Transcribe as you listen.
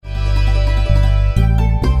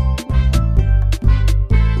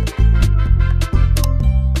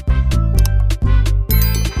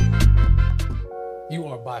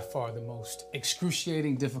far the most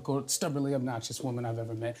excruciating, difficult, stubbornly obnoxious woman I've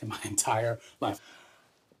ever met in my entire life.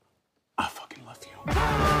 I fucking love you.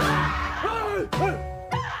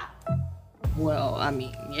 Well, I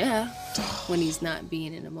mean, yeah. When he's not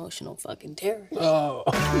being an emotional fucking terrorist. Oh.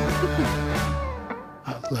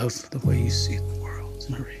 I love the way you see the world,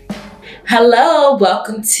 Marie. Hello,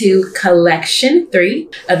 welcome to Collection 3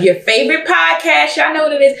 of your favorite podcast. Y'all know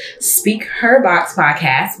what it is. Speak Her Box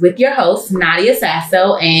podcast with your hosts, Nadia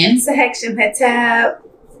Sasso and S-hekh Shem Hetep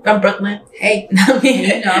from Brooklyn. Hey.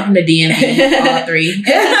 You know, I'm from the DMV, all three.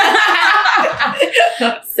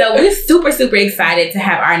 So we're super excited to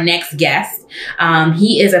have our next guest.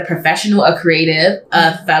 He is a professional, a creative,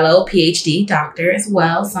 a fellow PhD doctor as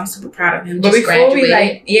well. So I'm super proud of him. But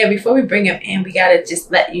before we bring him in, we gotta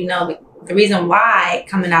just let you know the reason why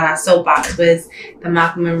coming out our soapbox was the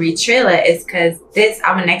Malcolm and Marie trailer is because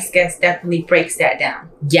our next guest definitely breaks that down.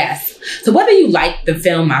 Yes. So whether you like the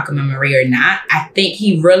film Malcolm and Marie or not, I think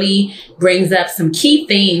he really brings up some key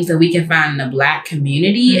themes that we can find in the Black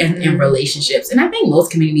community and relationships. And I think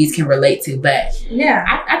most communities can relate to, but yeah,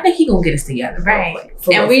 I think he's going to get us together. Right.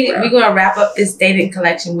 And we're going to wrap up this dating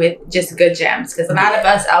collection with just good gems because a lot of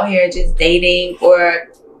us out here just dating or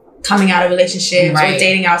coming out of relationships or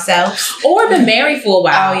dating ourselves. Or been married for a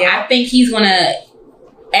while. Oh, yeah. I think he's going to,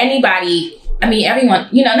 everyone,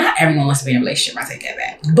 not everyone wants to be in a relationship. I take that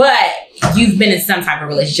back. But you've been in some type of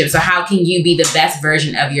relationship. So how can you be the best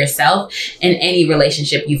version of yourself in any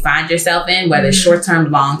relationship you find yourself in, whether it's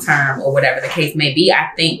short-term, long-term, or whatever the case may be?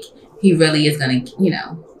 I think he really is going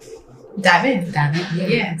to, dive in.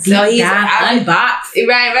 Yeah. So he's unboxed.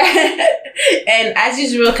 Right. And as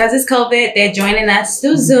usual, because it's COVID, they're joining us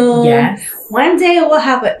through Zoom. Yes. One day we'll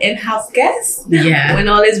have an in-house guest. Yeah. When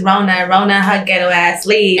all this Rona her ghetto ass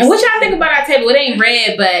leaves. And what y'all think about our table? It ain't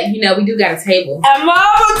red, but we do got a table. A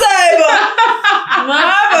marble table.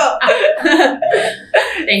 Marble.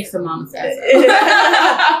 Thanks to Mama Sasso.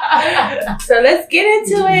 So let's get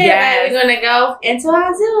into it. Yes. We're gonna go into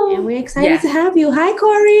our Zoom. And we're excited to have you. Hi,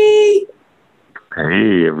 Corey.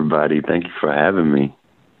 Hey, everybody. Thank you for having me.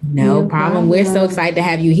 No problem. We're so excited to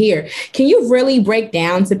have you here. Can you really break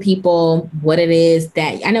down to people what it is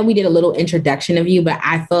that, I know we did a little introduction of you, but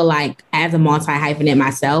I feel like as a multi-hyphenate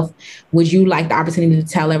myself, would you like the opportunity to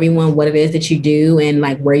tell everyone what it is that you do and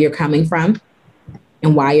like where you're coming from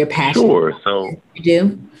and why you're passionate? Sure. So you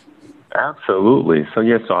do? Absolutely. So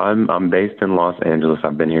I'm based in Los Angeles.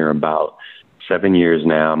 I've been here about 7 years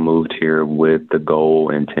now. I moved here with the goal,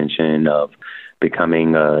 intention of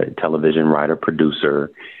becoming a television writer, producer.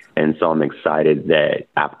 And so I'm excited that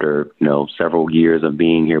after, several years of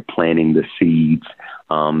being here, planting the seeds,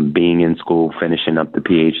 being in school, finishing up the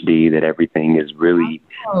PhD, that everything is really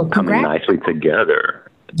coming nicely together.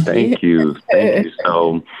 Thank you.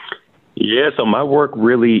 So my work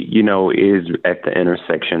really, is at the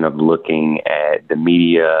intersection of looking at the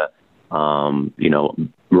media,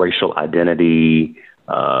 racial identity,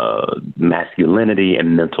 masculinity,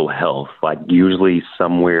 and mental health. Like usually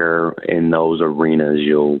somewhere in those arenas,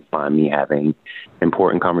 you'll find me having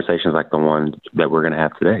important conversations like the one that we're going to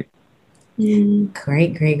have today.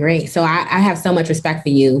 Great. So I have so much respect for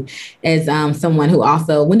you as someone who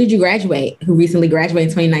also, when did you graduate? Who recently graduated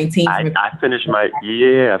in 2019? I finished my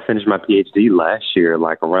PhD last year,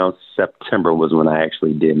 like around September was when I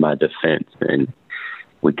actually did my defense. And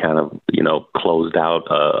we kind of, closed out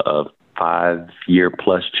a 5-year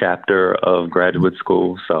plus chapter of graduate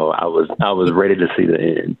school. So I was ready to see the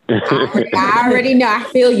end. I already know. I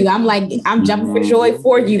feel you. I'm jumping for joy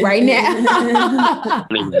for you right now.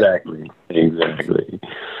 Exactly.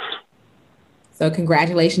 So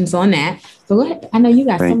congratulations on that. So go ahead. I know you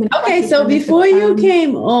got so many. Okay, so before you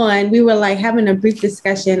came on, we were having a brief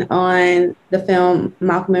discussion on the film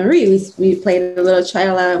Malcolm and Marie. We played a little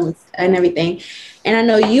trailer and everything. And I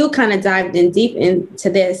know you kind of dived in deep into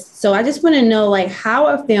this. So I just want to know, how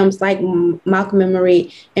are films like Malcolm and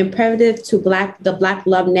Marie imperative to the Black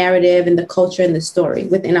love narrative and the culture and the story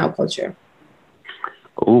within our culture?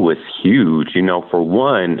 Oh, it's huge. For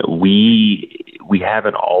one, we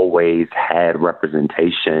haven't always had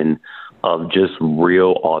representation of just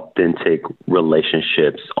real, authentic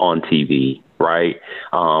relationships on TV, right?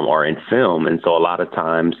 Or in film. And so a lot of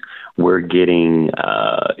times we're getting,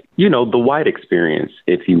 the white experience,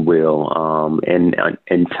 if you will. And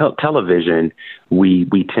television, we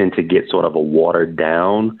tend to get sort of a watered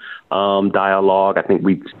down dialogue. I think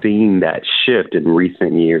we've seen that shift in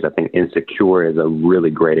recent years. I think Insecure is a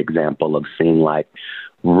really great example of seeing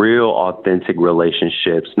real authentic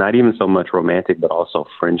relationships, not even so much romantic, but also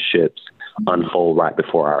friendships unfold right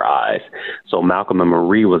before our eyes. So Malcolm and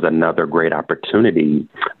Marie was another great opportunity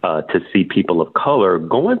to see people of color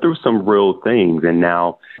going through some real things. And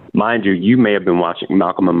now, mind you, you may have been watching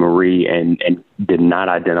Malcolm and Marie and did not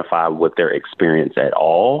identify with their experience at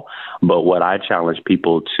all. But what I challenge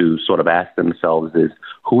people to sort of ask themselves is,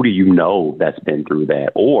 who do you know that's been through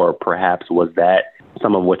that? Or perhaps was that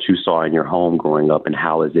some of what you saw in your home growing up, and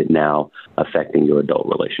how is it now affecting your adult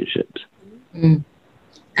relationships? Mm.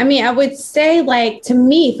 I mean, I would say, like, for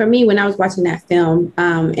me, when I was watching that film,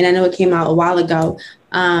 and I know it came out a while ago,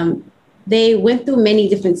 they went through many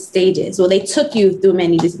different stages. Well, they took you through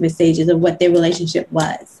many different stages of what their relationship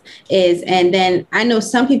and then I know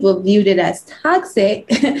some people viewed it as toxic,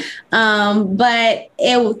 but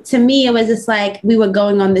to me, it was just like we were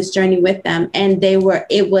going on this journey with them, and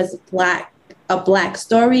it was a black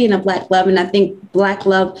story and a black love. And I think black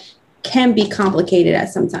love can be complicated at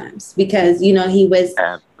sometimes because, he was,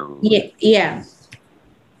 absolutely. Yeah.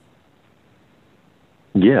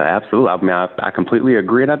 Yeah, absolutely. I mean, I completely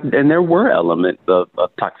agree. And there were elements of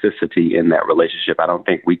toxicity in that relationship. I don't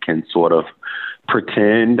think we can sort of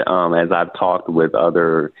pretend, as I've talked with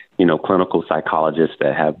other, clinical psychologists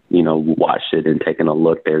that have, watched it and taken a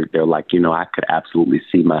look, they're like, I could absolutely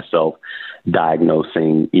see myself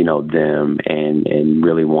diagnosing, them and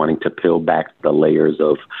really wanting to peel back the layers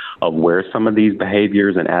of where some of these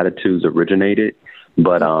behaviors and attitudes originated.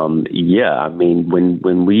 But yeah, I mean,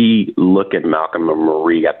 when we look at Malcolm and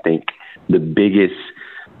Marie, I think the biggest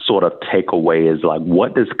sort of takeaway is like,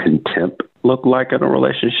 what does contempt look like in a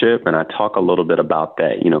relationship? And I talk a little bit about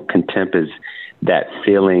that. Contempt is that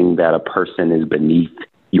feeling that a person is beneath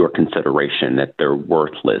your consideration, that they're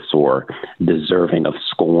worthless or deserving of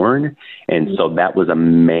scorn. And so that was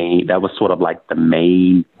sort of like the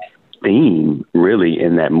main theme really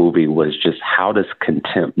in that movie, was just, how does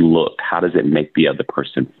contempt look? How does it make the other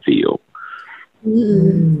person feel?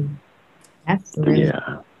 That's great.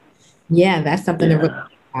 Yeah, that's something to really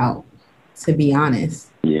out, to be honest.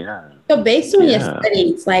 Yeah. So based on your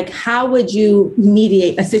studies, like, how would you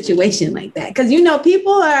mediate a situation like that? Because,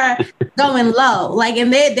 people are going low, like,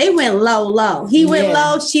 and they went low. He went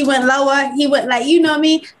low, she went lower. He went like, what I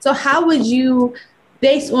mean? So how would you,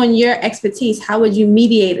 based on your expertise, how would you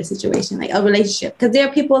mediate a situation, like a relationship? Because there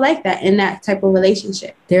are people like that in that type of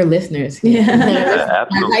relationship. They're listeners. Yeah,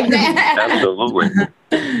 absolutely. Like that. Absolutely.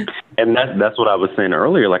 And that's what I was saying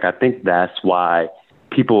earlier. Like, I think that's why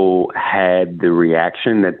people had the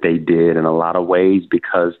reaction that they did in a lot of ways,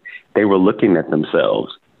 because they were looking at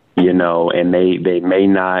themselves, and they may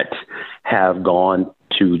not have gone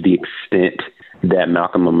to the extent that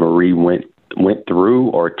Malcolm and Marie went through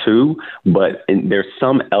or to, but there's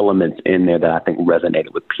some elements in there that I think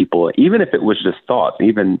resonated with people, even if it was just thoughts,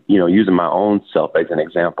 even, using my own self as an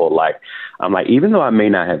example. Like, I'm like, even though I may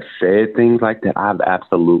not have said things like that, I've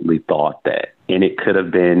absolutely thought that. And it could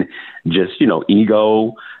have been just,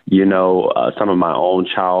 ego, some of my own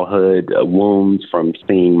childhood wounds from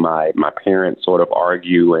seeing my parents sort of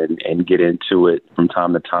argue and get into it from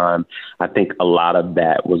time to time. I think a lot of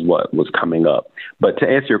that was what was coming up. But to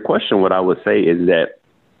answer your question, what I would say is that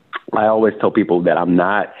I always tell people that I'm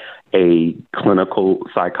not a clinical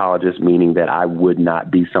psychologist, meaning that I would not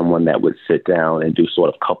be someone that would sit down and do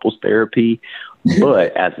sort of couples therapy.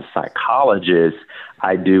 But as a psychologist,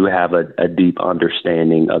 I do have a deep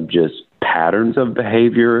understanding of just patterns of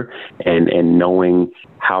behavior and knowing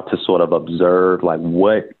how to sort of observe, like,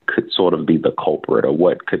 what could sort of be the culprit or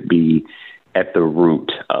what could be at the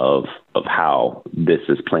root of how this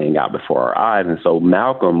is playing out before our eyes. And so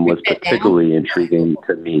Malcolm was particularly intriguing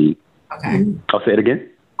to me. Okay. I'll say it again.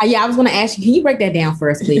 Yeah, I was going to ask you, can you break that down for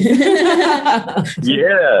us, please?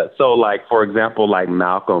 Yeah. So, like, for example, like,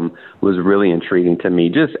 Malcolm was really intriguing to me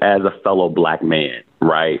just as a fellow Black man,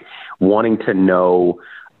 right? Wanting to know,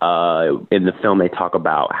 in the film, they talk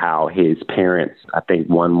about how his parents, I think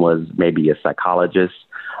one was maybe a psychologist,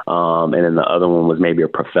 and then the other one was maybe a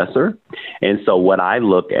professor. And so what I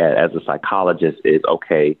look at as a psychologist is,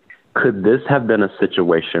 okay, could this have been a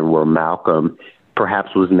situation where Malcolm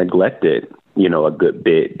perhaps was neglected, a good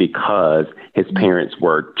bit because his parents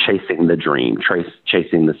were chasing the dream,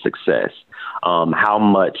 chasing the success? How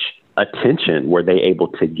much attention were they able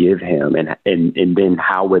to give him? And then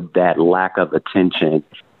how would that lack of attention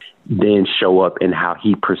then show up in how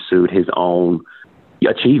he pursued his own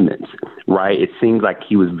achievements, right? It seems like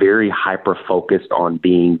he was very hyper-focused on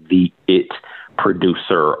being the it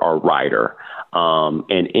producer or writer.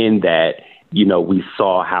 And in that, we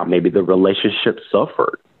saw how maybe the relationship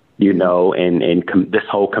suffered, this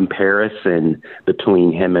whole comparison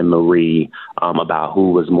between him and Marie about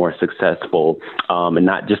who was more successful, and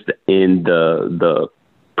not just in the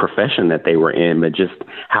profession that they were in, but just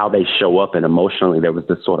how they show up, and emotionally there was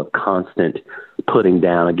this sort of constant putting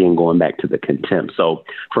down, again, going back to the contempt. So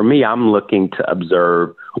for me, I'm looking to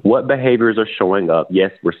observe what behaviors are showing up.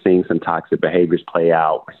 Yes, we're seeing some toxic behaviors play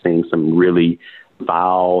out. We're seeing some really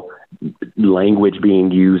foul language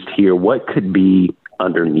being used here. What could be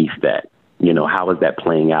underneath that? You know, how is that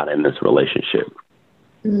playing out in this relationship?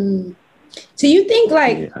 So you think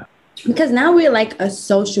because now we're like a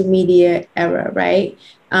social media era, right?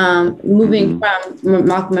 Moving from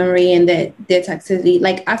Malcolm and Marie and their toxicity.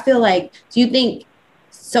 Like, I feel like, do you think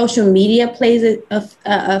social media plays a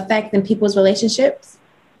effect in people's relationships?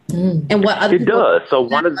 And what other people does. So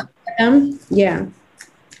one of them? Yeah.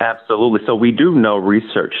 Absolutely. So we do know,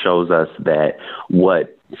 research shows us that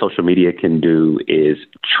what social media can do is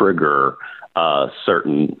trigger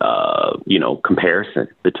certain, comparison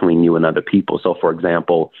between you and other people. So, for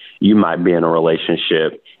example, you might be in a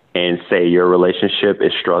relationship and say your relationship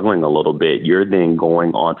is struggling a little bit. You're then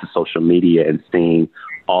going onto social media and seeing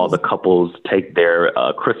all the couples take their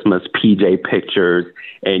Christmas PJ pictures.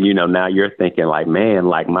 And, now you're thinking like, man,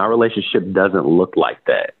 like my relationship doesn't look like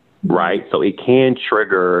that. Right. So it can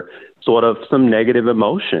trigger sort of some negative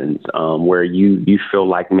emotions where you feel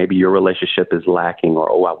like maybe your relationship is lacking, or,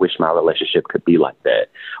 oh, I wish my relationship could be like that.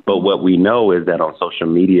 But what we know is that on social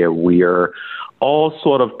media, we are all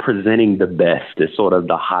sort of presenting the best as sort of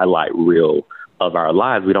the highlight reel of our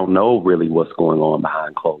lives. We don't know really what's going on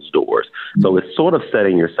behind closed doors. So it's sort of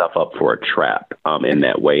setting yourself up for a trap in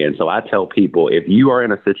that way. And so I tell people, if you are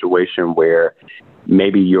in a situation where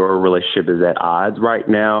maybe your relationship is at odds right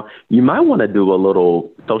now, you might want to do a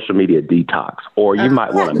little social media detox, or you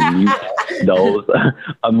might want to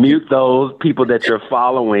mute those people that you're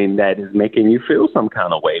following that is making you feel some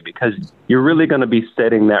kind of way, because you're really going to be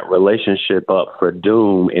setting that relationship up for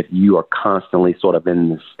doom if you are constantly sort of in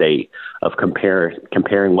the state of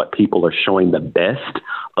comparing what people are showing the best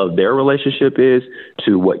of their relationship is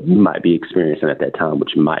to what you might be experiencing at that time,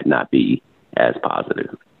 which might not be as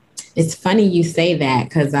positive. It's funny you say that,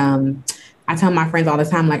 because I tell my friends all the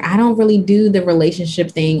time, like, I don't really do the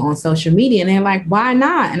relationship thing on social media. And they're like, why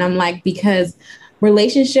not? And I'm like, because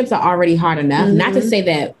relationships are already hard enough. Not to say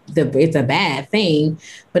that it's a bad thing,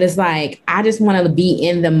 but it's like, I just want to be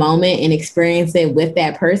in the moment and experience it with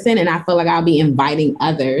that person. And I feel like I'll be inviting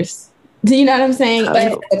others. Do you know what I'm saying?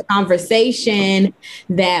 It's a conversation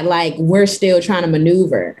that like we're still trying to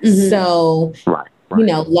maneuver. So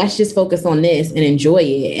let's just focus on this and enjoy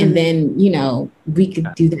it. And then, we could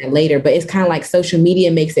do that later. But it's kind of like social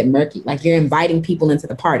media makes it murky. Like you're inviting people into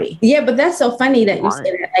the party. Yeah, but that's so funny that you said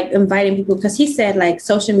that, like inviting people, because he said like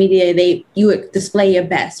social media, you would display your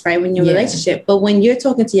best, right, when you're in a relationship. But when you're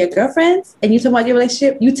talking to your girlfriends and you talk about your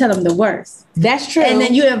relationship, you tell them the worst. That's true. And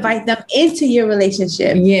then you invite them into your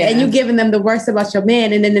relationship. Yeah. And you giving them the worst about your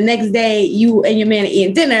man. And then the next day you and your man are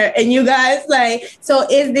eating dinner and you guys so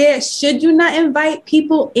should you not invite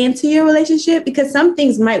people into your relationship? Because some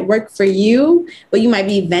things might work for you, but you might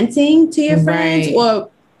be venting to your friends or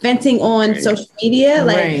venting on social media.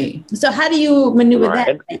 So how do you maneuver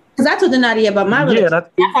that? Because I told Nadia about my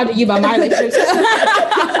relationship. I told you about my relationship.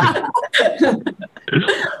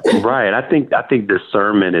 Right. I think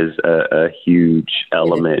discernment is a huge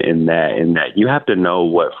element in that you have to know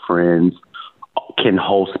what friends can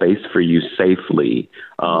hold space for you safely,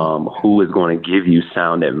 who is going to give you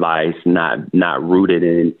sound advice, not rooted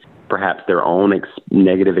in perhaps their own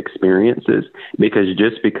negative experiences. Because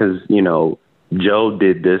just because, Joe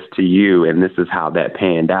did this to you and this is how that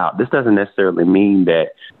panned out, this doesn't necessarily mean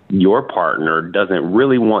that your partner doesn't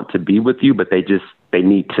really want to be with you, but they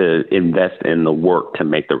need to invest in the work to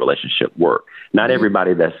make the relationship work. Not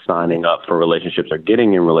everybody that's signing up for relationships or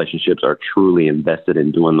getting in relationships are truly invested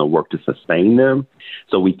in doing the work to sustain them.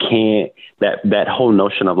 So we can't, that whole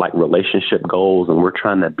notion of like relationship goals and we're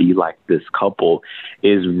trying to be like this couple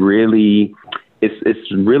is really,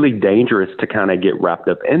 it's really dangerous to kind of get wrapped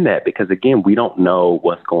up in that, because again, we don't know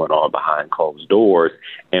what's going on behind closed doors.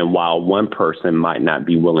 And while one person might not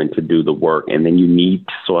be willing to do the work and then you need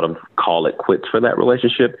to sort of call it quits for that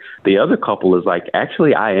relationship, the other couple is like,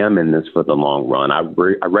 actually, I am in this for the long run. I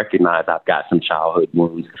recognize I've got some childhood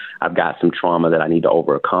wounds. I've got some trauma that I need to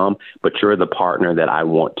overcome, but you're the partner that I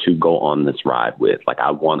want to go on this ride with. Like, I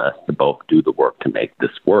want us to both do the work to make this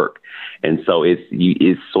work. And so it's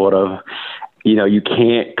sort of,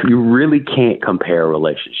 you really can't compare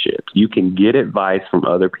relationships. You can get advice from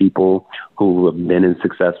other people who have been in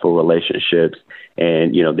successful relationships,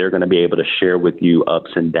 and, they're going to be able to share with you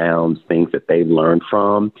ups and downs, things that they've learned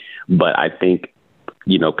from. But I think,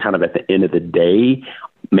 kind of at the end of the day,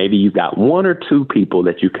 maybe you've got one or two people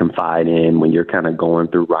that you confide in when you're kind of going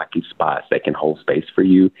through rocky spots that can hold space for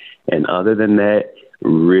you. And other than that,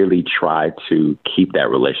 really try to keep that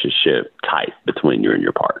relationship tight between you and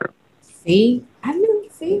your partner. See, I knew.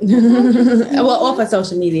 See, well, off of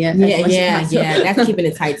social media. Yeah. That's keeping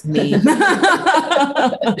it tight to me.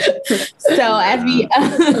 So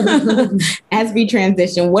as we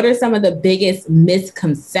transition, what are some of the biggest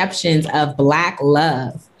misconceptions of Black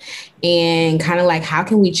love, and kind of like how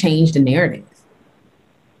can we change the narrative?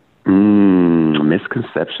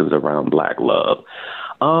 Misconceptions around Black love.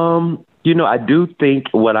 I do think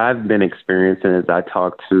what I've been experiencing as I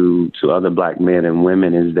talk to other Black men and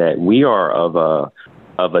women is that we are of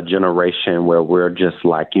a generation where we're just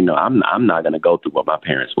like, I'm not going to go through what my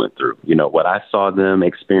parents went through. What I saw them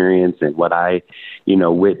experience and what I,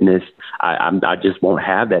 witnessed, I just won't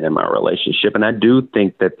have that in my relationship. And I do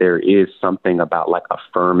think that there is something about like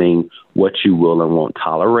affirming what you will and won't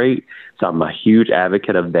tolerate. So I'm a huge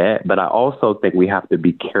advocate of that. But I also think we have to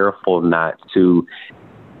be careful not to,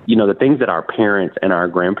 the things that our parents and our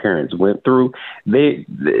grandparents went through, they're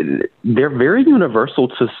very universal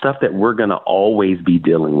to stuff that we're going to always be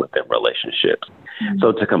dealing with in relationships. Mm-hmm.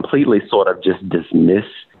 So to completely sort of just dismiss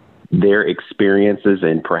their experiences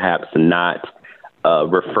and perhaps not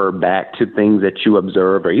refer back to things that you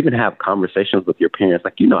observe or even have conversations with your parents.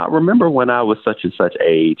 Like, I remember when I was such and such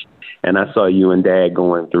age and I saw you and Dad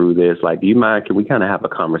going through this. Like, do you mind? Can we kind of have a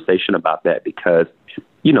conversation about that? Because,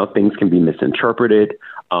 things can be misinterpreted.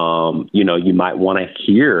 You might want to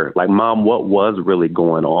hear, like, Mom, what was really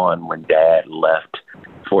going on when Dad left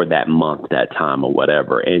for that month, that time or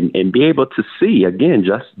whatever, and be able to see, again,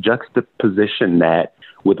 just juxtaposition that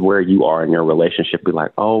with where you are in your relationship. Be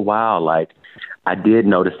like, oh, wow, like, I did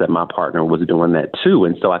notice that my partner was doing that too.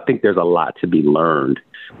 And so I think there's a lot to be learned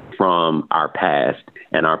from our past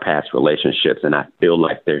and our past relationships. And I feel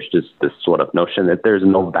like there's just this sort of notion that there's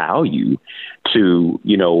no value to,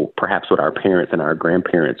 perhaps what our parents and our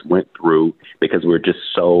grandparents went through, because we're just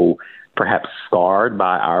so perhaps scarred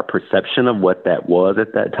by our perception of what that was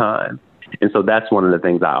at that time. And so that's one of the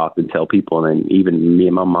things I often tell people. And even me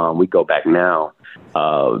and my mom, we go back now,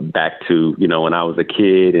 back to, when I was a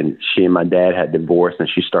kid and she and my dad had divorced and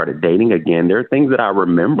she started dating again. There are things that I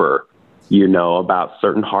remember, about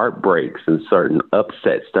certain heartbreaks and certain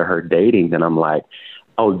upsets to her dating. And I'm like,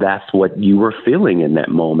 oh, that's what you were feeling in that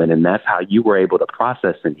moment. And that's how you were able to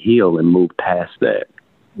process and heal and move past that.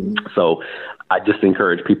 Mm-hmm. So I just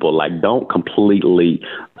encourage people, like, don't completely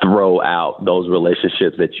throw out those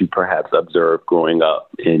relationships that you perhaps observed growing up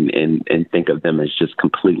and think of them as just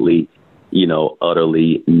completely,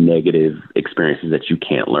 utterly negative experiences that you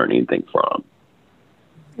can't learn anything from.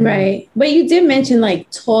 Right. But you did mention like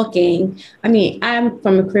talking. I mean, I'm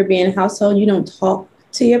from a Caribbean household. You don't talk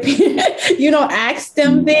to your parents. You don't ask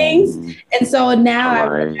them things. And so now I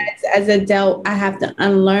realize as an adult, I have to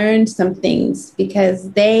unlearn some things because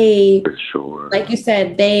they, like you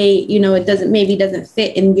said, it doesn't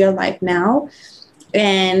fit in your life now.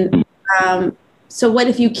 And so what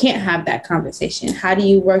if you can't have that conversation? How do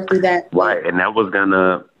you work through that? Right. And that was going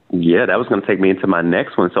to take me into my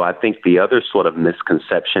next one. So I think the other sort of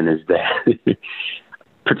misconception is that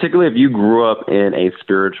particularly if you grew up in a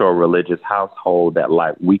spiritual religious household, that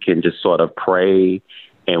like we can just sort of pray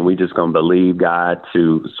and we just going to believe God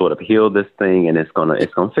to sort of heal this thing and it's going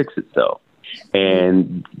to fix itself.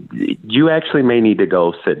 And you actually may need to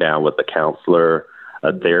go sit down with a counselor,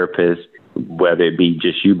 a therapist, whether it be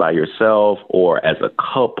just you by yourself or as a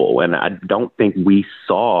couple. And I don't think we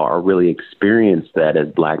saw or really experienced that as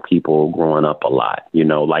Black people growing up a lot,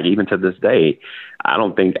 like even to this day, I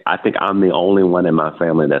think I'm the only one in my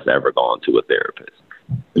family that's ever gone to a therapist,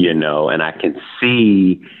 and I can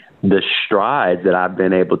see the strides that I've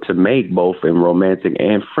been able to make both in romantic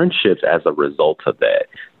and friendships as a result of that.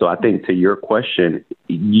 So I think to your question,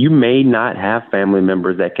 you may not have family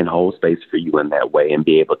members that can hold space for you in that way and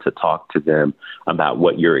be able to talk to them about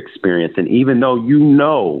what you're experiencing, even though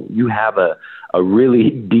you have a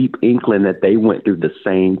really deep inkling that they went through the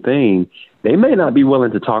same thing. They may not be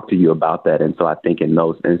willing to talk to you about that. And so I think in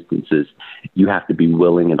those instances, you have to be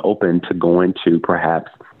willing and open to going to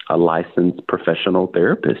perhaps a licensed professional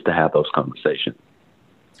therapist to have those conversations.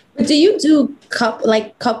 But do you do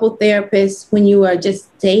couple therapists when you are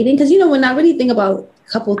just dating? Because, when I really think about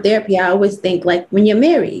couple therapy, I always think like when you're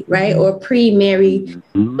married, right? Or pre-married.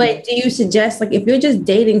 Mm-hmm. But do you suggest like if you're just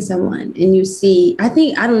dating someone and you see, I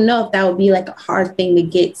don't know if that would be like a hard thing to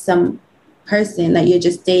get some person that you're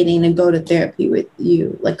just dating and go to therapy with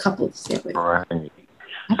you, like couples therapy. Right.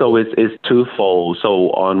 So it's twofold.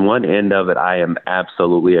 So on one end of it, I am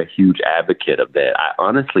absolutely a huge advocate of that. I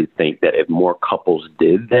honestly think that if more couples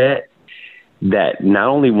did that, that not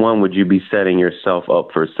only one would you be setting yourself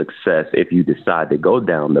up for success if you decide to go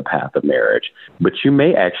down the path of marriage, but you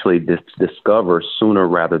may actually discover sooner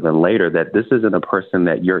rather than later that this isn't a person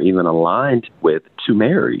that you're even aligned with to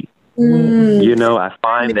marry. You know, I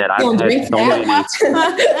find that I've had so many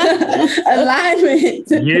alignment.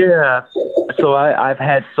 Yeah. So I've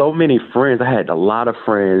had so many friends. I had a lot of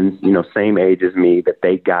friends, you know, same age as me, that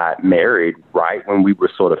they got married right when we were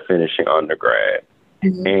sort of finishing undergrad.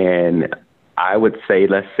 And I would say,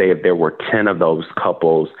 let's say if there were 10 of those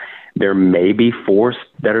couples, there may be 4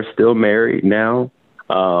 that are still married now.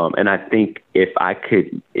 And I think if I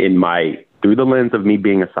could, through the lens of me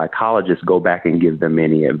being a psychologist, go back and give them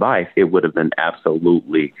any advice, it would have been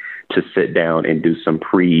absolutely to sit down and do some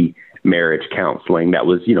pre-marriage counseling that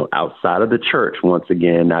was, you know, outside of the church. Once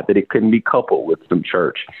again, not that it couldn't be coupled with some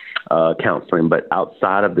church counseling, but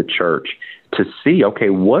outside of the church, to see, okay,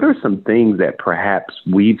 what are some things that perhaps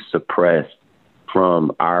we've suppressed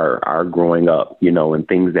from our growing up, you know, and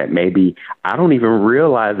things that maybe I don't even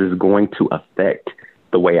realize is going to affect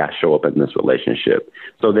the way I show up in this relationship.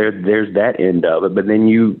 So there's that end of it. But then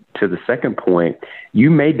to the second point,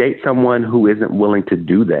 you may date someone who isn't willing to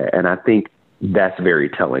do that. And I think that's very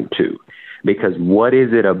telling too, because what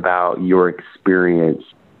is it about your experience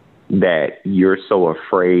that you're so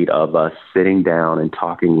afraid of us sitting down and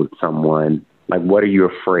talking with someone? Like, what are you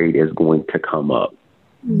afraid is going to come up?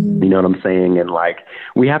 You know what I'm saying? And like,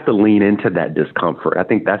 we have to lean into that discomfort. I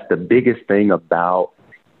think that's the biggest thing about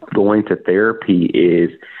going to therapy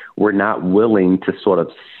is we're not willing to sort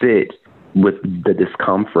of sit with the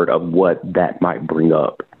discomfort of what that might bring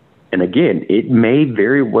up. And again, it may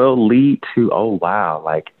very well lead to, oh, wow,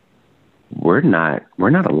 like we're not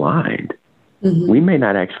aligned. We may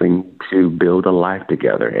not actually need to build a life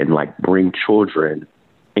together and like bring children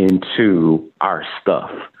into our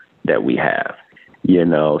stuff that we have. You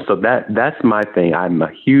know, so that's my thing. I'm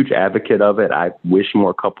a huge advocate of it. I wish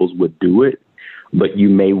more couples would do it, but you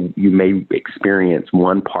may experience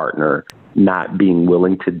one partner not being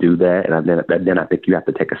willing to do that, and then I think you have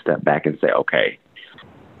to take a step back and say, okay,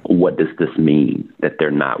 what does this mean that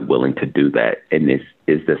they're not willing to do that? And is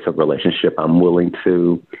this a relationship I'm willing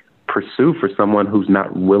to pursue for someone who's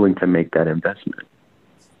not willing to make that investment?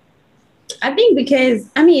 I think because,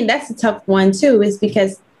 I mean, that's a tough one too, is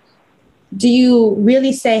because do you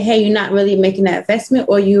really say, hey, you're not really making that investment,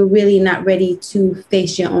 or you're really not ready to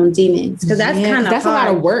face your own demons? Because that's kind of that's hard.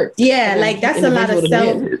 a lot of work. Yeah, like that's a lot of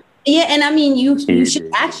self. Yeah, and I mean, you should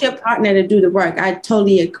ask your partner to do the work. I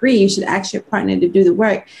totally agree. You should ask your partner to do the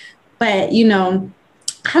work. But, you know,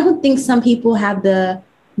 I don't think some people have the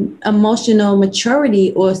emotional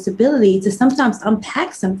maturity or stability to sometimes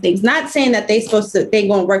unpack some things. Not saying that they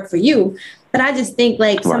won't work for you, but I just think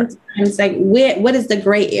like sometimes like what is the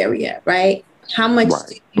gray area, right? How much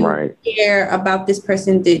do you care about this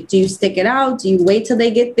person? Do you stick it out? Do you wait till they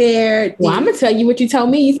get there? Well, I'm going to tell you what you told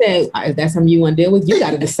me. You said, if that's something you want to deal with, you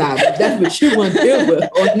got to decide if that's what you want to deal with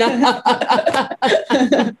or not.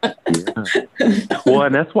 Well,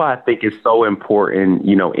 and that's why I think it's so important,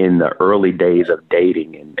 you know, in the early days of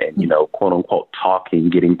dating and you know, quote unquote, talking,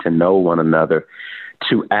 getting to know one another,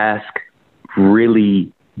 to ask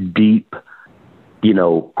really deep, you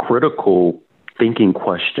know, critical thinking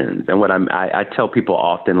questions. And what I tell people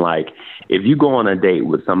often, like, if you go on a date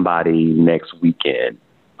with somebody next weekend,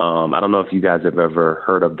 I don't know if you guys have ever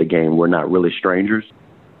heard of the game We're Not Really Strangers.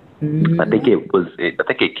 I think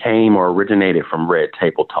it came or originated from Red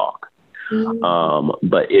Table Talk.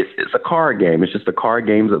 But it's a card game. It's just a card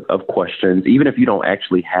game of questions. Even if you don't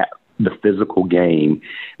actually have the physical game,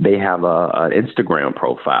 they have an Instagram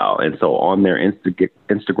profile. And so on their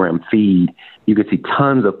Instagram feed, you can see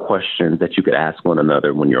tons of questions that you could ask one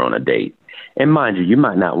another when you're on a date. And mind you, you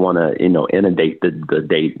might not want to, you know, inundate the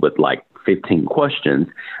date with like 15 questions,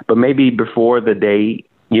 but maybe before the date,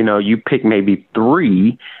 you know, you pick maybe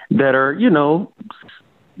 3 that are, you know,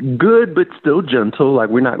 good, but still gentle. Like,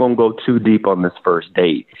 we're not going to go too deep on this first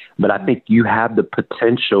date. But I think you have the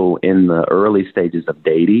potential in the early stages of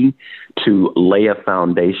dating to lay a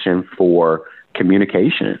foundation for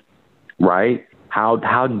communication, right?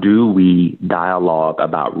 How do we dialogue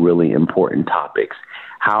about really important topics?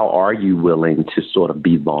 How are you willing to sort of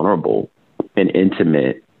be vulnerable and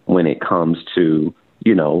intimate when it comes to,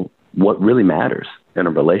 you know, what really matters in a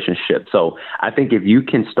relationship? So I think if you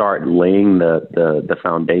can start laying the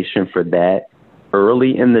foundation for that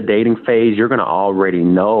early in the dating phase, you're going to already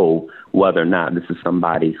know whether or not this is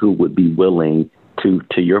somebody who would be willing to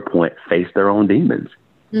your point, face their own demons.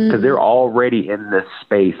 because they're already in this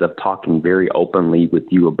space of talking very openly with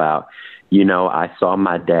you about, you know, I saw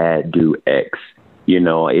my dad do X. You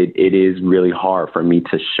know, it is really hard for me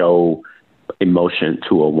to show emotion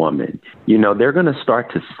to a woman. You know, they're going to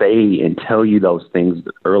start to say and tell you those things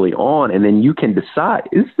early on, and then you can decide,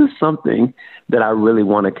 is this something that I really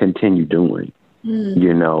want to continue doing?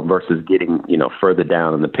 You know, versus getting, you know, further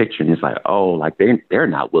down in the picture. And it's like, oh, like they're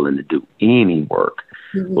not willing to do any work.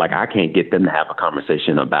 Like I can't get them to have a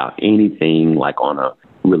conversation about anything like on a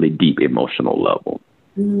really deep emotional level.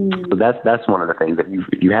 So that's one of the things that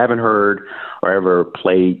if you haven't heard or ever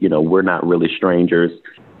played, you know, We're Not Really Strangers,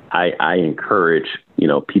 I encourage, you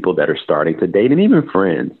know, people that are starting to date and even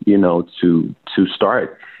friends, you know, to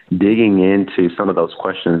start digging into some of those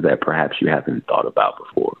questions that perhaps you haven't thought about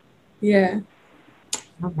before. Yeah.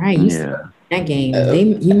 All right. That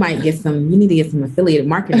game. You might get some, you need to get some affiliated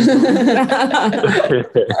marketing.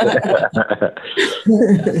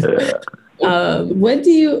 What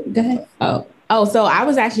do you, go ahead. Oh, so I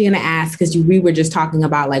was actually going to ask, because we were just talking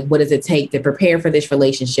about like, what does it take to prepare for this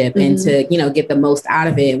relationship and to, you know, get the most out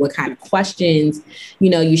of it? What kind of questions, you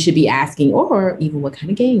know, you should be asking, or even what kind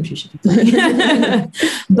of games you should be playing.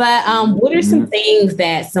 But what are some things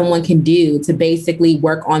that someone can do to basically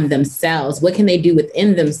work on themselves? What can they do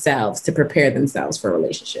within themselves to prepare themselves for a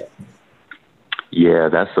relationship? Yeah,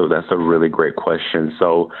 that's a really great question.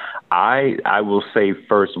 So I will say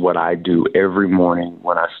first, what I do every morning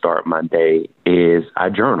when I start my day is I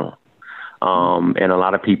journal. And a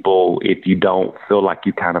lot of people, if you don't feel like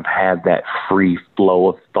you kind of have that free flow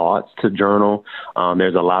of thoughts to journal,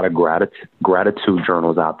 there's a lot of gratitude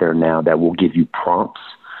journals out there now that will give you prompts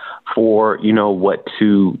for, you know, what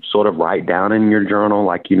to sort of write down in your journal.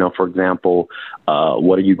 Like, you know, for example,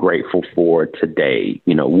 what are you grateful for today?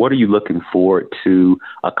 You know, what are you looking forward to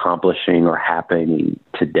accomplishing or happening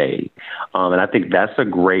today? And I think that's a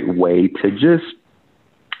great way to just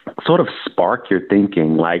sort of spark your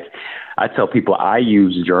thinking. Like I tell people, I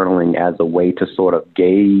use journaling as a way to sort of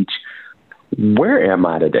gauge, where am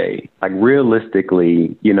I today? Like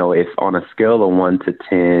realistically, you know, if on a scale of 1 to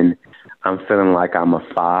 10, I'm feeling like I'm a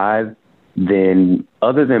 5, then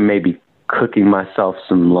other than maybe cooking myself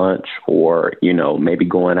some lunch or, you know, maybe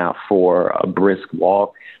going out for a brisk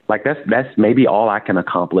walk, like that's maybe all I can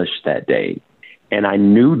accomplish that day. And I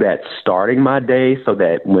knew that starting my day, so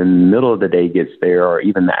that when the middle of the day gets there, or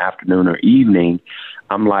even the afternoon or evening,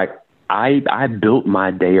 I'm like, I built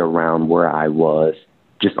my day around where I was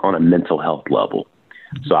just on a mental health level.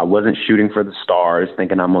 So I wasn't shooting for the stars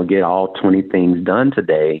thinking I'm going to get all 20 things done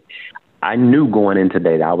today. I knew going into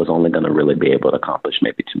today that I was only going to really be able to accomplish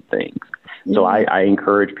maybe 2 things. So I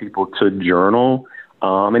encourage people to journal.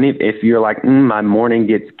 And if you're like, my morning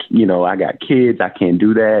gets, you know, I got kids, I can't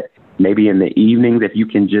do that. Maybe in the evenings, if you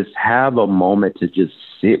can just have a moment to just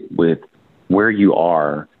sit with where you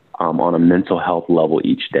are on a mental health level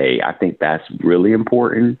each day, I think that's really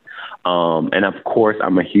important. And of course,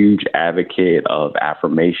 I'm a huge advocate of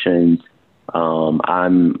affirmations.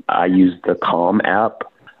 I use the Calm app,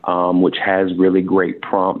 which has really great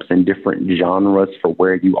prompts in different genres for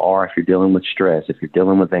where you are. If you're dealing with stress, if you're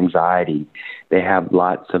dealing with anxiety, they have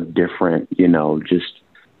lots of different, you know, just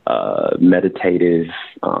meditative,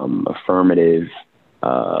 affirmative,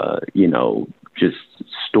 you know, just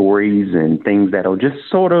stories and things that'll just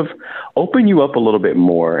sort of open you up a little bit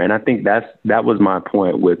more. And I think that was my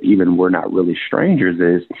point with even We're Not Really Strangers,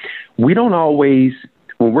 is we don't always,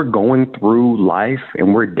 when we're going through life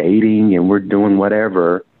and we're dating and we're doing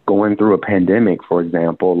whatever, going through a pandemic, for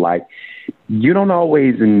example, like you don't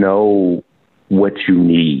always know what you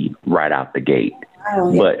need right out the gate.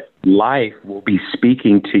 Oh, yeah. But life will be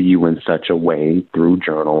speaking to you in such a way through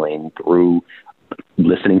journaling, through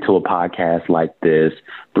listening to a podcast like this,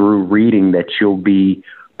 through reading, that you'll be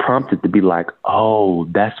prompted to be like, oh,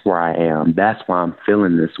 that's where I am. That's why I'm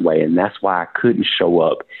feeling this way. And that's why I couldn't show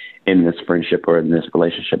up in this friendship or in this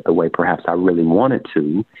relationship the way perhaps I really wanted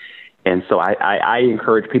to. And so I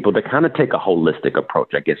encourage people to kind of take a holistic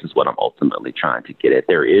approach, I guess is what I'm ultimately trying to get at.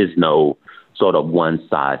 There is no sort of one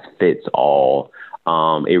size fits all.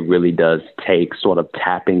 It really does take sort of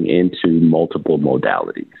tapping into multiple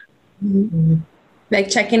modalities. Mm-hmm. Like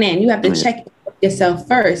checking in. You have to check yourself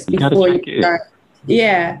first before you start.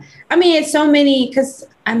 Yeah. I mean, it's so many, because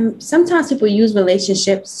sometimes people use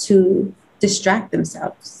relationships to distract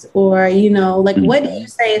themselves, or, you know, like, what do you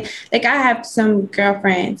say? Like, I have some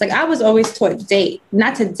girlfriends, like I was always taught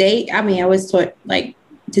not to date. I mean, I was taught like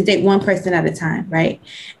to date one person at a time. Right.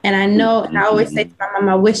 And I know, and I always say to my mom,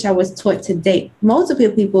 I wish I was taught to date multiple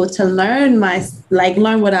people to learn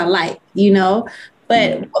what I like, you know.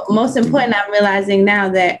 But most important, I'm realizing now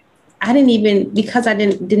that I didn't even, because I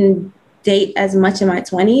didn't date as much in my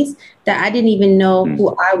 20s, that I didn't even know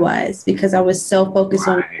who I was because I was so focused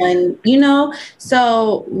on one, you know?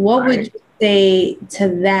 So what would you say to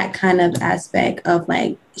that kind of aspect of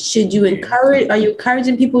like, should you are you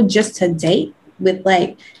encouraging people just to date with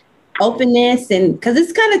like openness? And because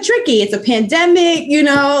it's kind of tricky, it's a pandemic, you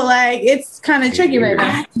know, like it's kind of tricky right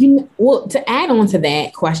now. Well, to add on to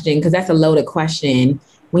that question, because that's a loaded question,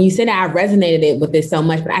 when you said that, I resonated with this so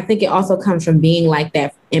much, but I think it also comes from being like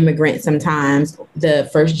that immigrant sometimes, the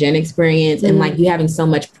first gen experience, and like you having so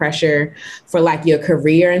much pressure for like your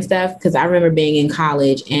career and stuff. Because I remember being in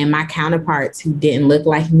college and my counterparts who didn't look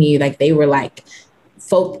like me, like they were like,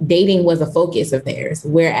 dating was a focus of theirs,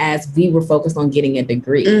 whereas we were focused on getting a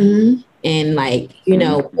degree. And like, you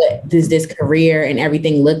know, what does this career and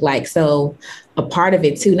everything look like? So a part of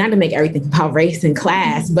it too, not to make everything about race and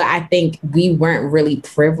class, but I think we weren't really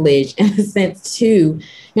privileged in a sense too, you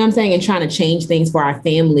know what I'm saying? And trying to change things for our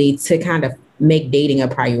family to kind of make dating a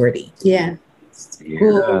priority. Yeah.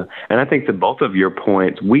 And I think to both of your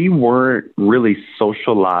points, we weren't really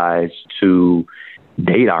socialized to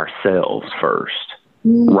date ourselves first,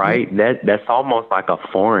 right? That's almost like a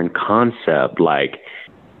foreign concept. Like,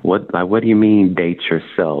 what do you mean date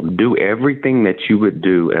yourself? Do everything that you would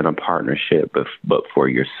do in a partnership, but for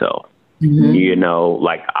yourself. You know,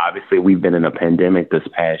 like obviously we've been in a pandemic this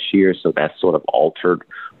past year, so that's sort of altered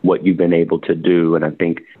what you've been able to do. And I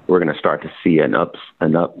think we're going to start to see an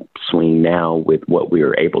upswing now with what we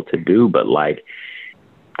are able to do. But like,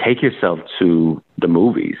 take yourself to the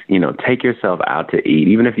movies, you know, take yourself out to eat,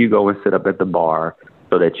 even if you go and sit up at the bar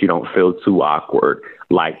so that you don't feel too awkward.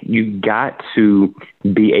 Like, you got to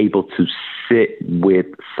be able to sit with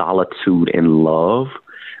solitude and love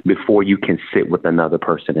before you can sit with another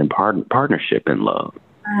person in partnership and love.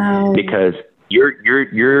 Because you're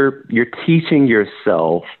teaching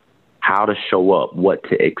yourself how to show up, what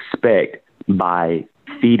to expect by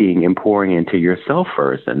feeding and pouring into yourself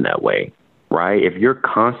first in that way, right? If you're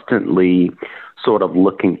constantly sort of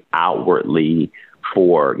looking outwardly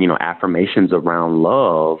for, you know, affirmations around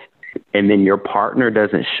love, and then your partner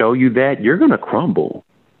doesn't show you that, you're going to crumble.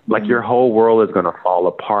 Like, your whole world is going to fall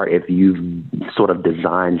apart if you've sort of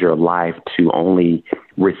designed your life to only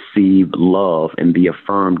receive love and be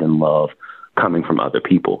affirmed in love coming from other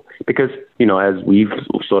people. Because, you know, as we've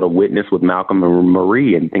sort of witnessed with Malcolm and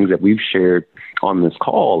Marie and things that we've shared on this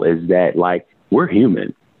call, is that like, we're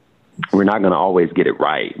human. We're not going to always get it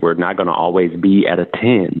right. We're not going to always be at a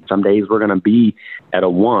 10. Some days we're going to be at a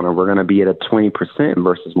 1, or we're going to be at a 20%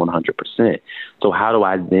 versus 100%. So how do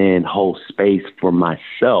I then hold space for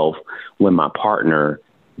myself when my partner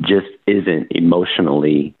just isn't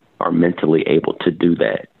emotionally or mentally able to do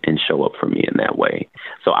that and show up for me in that way?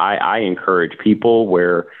 So I encourage people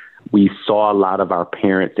where we saw a lot of our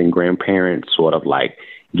parents and grandparents sort of like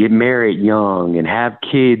get married young and have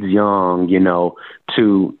kids young, you know,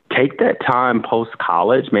 to take that time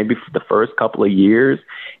post-college, maybe for the first couple of years.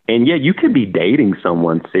 And yeah, you could be dating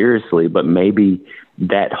someone seriously, but maybe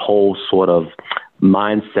that whole sort of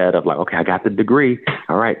mindset of like, okay, I got the degree.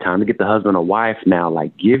 All right, time to get the husband or wife now.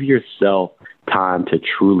 Like, give yourself time to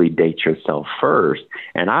truly date yourself first.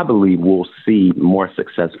 And I believe we'll see more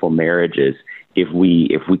successful marriages if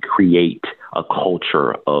we create a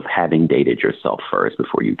culture of having dated yourself first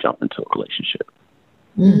before you jump into a relationship.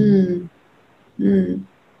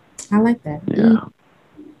 I like that. Yeah.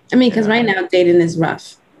 I mean, because right now dating is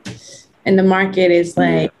rough, and the market is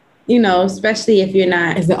like, you know, especially if you're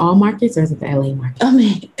not. Is it all markets or is it the LA market? Oh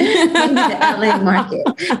man, the LA market.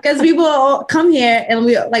 Because people all come here, and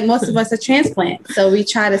we, like, most of us are transplants, so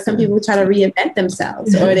some people try to reinvent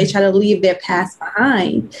themselves, or they try to leave their past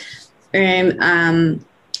behind. And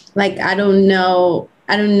like, I don't know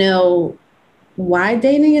why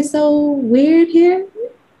dating is so weird here.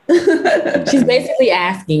 She's basically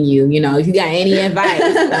asking you, you know, if you got any advice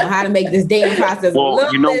on how to make this dating process.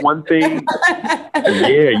 Well, you know, one thing,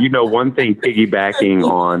 piggybacking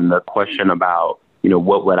on the question about, you know,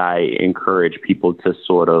 what would I encourage people to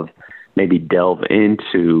sort of maybe delve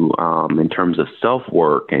into in terms of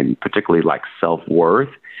self-work, and particularly like self-worth.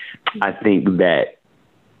 I think that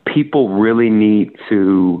people really need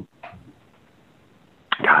to,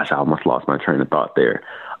 gosh, I almost lost my train of thought there.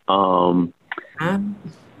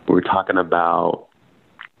 We're talking about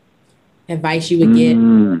advice you would get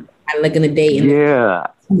like in a date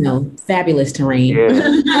in fabulous terrain.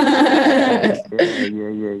 Yeah.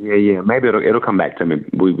 Maybe it'll come back to me.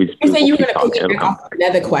 You said you were going to pick off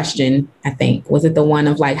another question, I think. Was it the one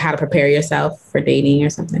of like how to prepare yourself for dating or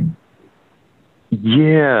something?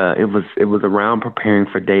 Yeah, it was around preparing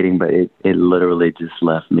for dating, but it literally just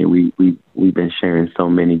left me. We've been sharing so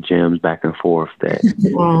many gems back and forth that I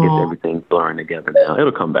guess everything's blurring together now.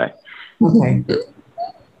 It'll come back. Okay.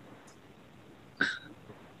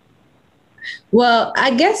 Well,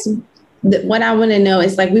 I guess what I want to know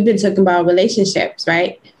is, like, we've been talking about relationships,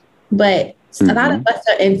 right? But a lot of us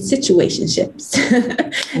are in situationships.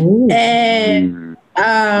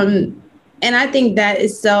 And I think that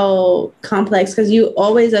is so complex because you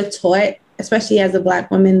always are taught, especially as a Black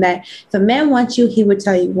woman, that if a man wants you, he would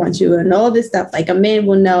tell you he wants you and all this stuff. Like, a man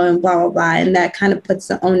will know and blah, blah, blah. And that kind of puts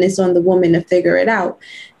the onus on the woman to figure it out.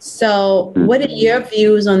 So what are your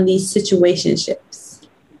views on these situationships?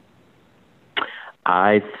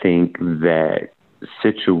 I think that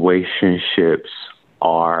situationships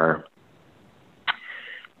are,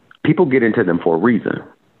 people get into them for a reason.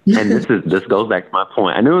 And this goes back to my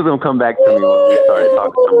point. I knew it was going to come back to me when we started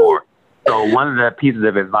talking some more. So one of the pieces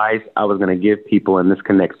of advice I was going to give people, and this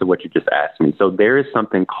connects to what you just asked me. So there is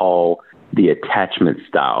something called the attachment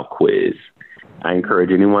style quiz. I encourage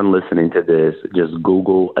anyone listening to this, just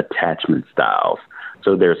Google attachment styles.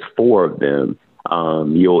 So there's 4 of them.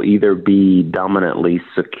 You'll either be dominantly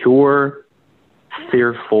secure,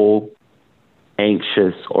 fearful,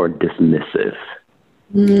 anxious, or dismissive.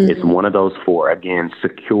 It's one of those 4. Again,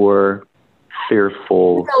 secure,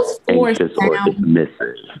 fearful, anxious, or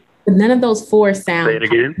dismissive. But none of those 4 sound. Say it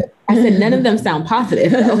again. I said none of them sound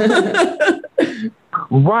positive.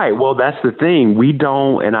 Right. Well, that's the thing. We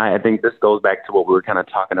don't, and I think this goes back to what we were kind of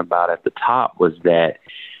talking about at the top, was that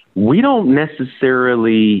we don't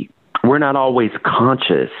necessarily, we're not always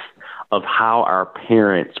conscious of how our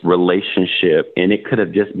parents' relationship, and it could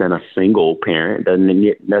have just been a single parent,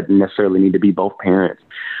 doesn't necessarily need to be both parents,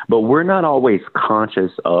 but we're not always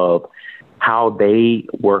conscious of how they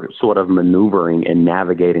were sort of maneuvering and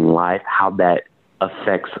navigating life, how that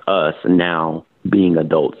affects us now being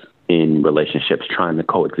adults in relationships, trying to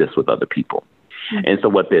coexist with other people. And so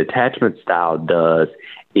what the attachment style does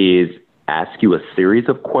is ask you a series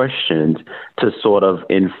of questions to sort of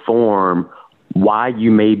inform why you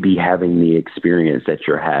may be having the experience that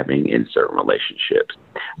you're having in certain relationships.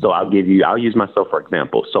 So I'll use myself for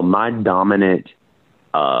example. So my dominant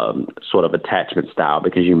sort of attachment style,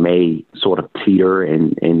 because you may sort of teeter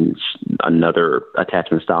and another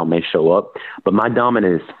attachment style may show up, but my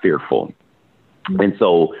dominant is fearful. And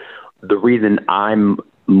so the reason I'm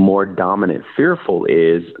more dominant fearful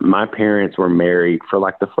is my parents were married for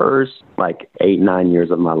like the first 8-9 years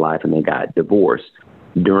of my life, and they got divorced.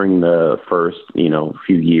 During the first,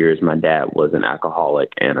 few years, my dad was an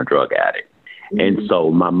alcoholic and a drug addict. And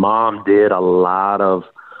so my mom did a lot of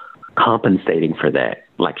compensating for that.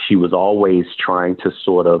 Like, she was always trying to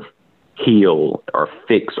sort of heal or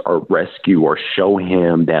fix or rescue or show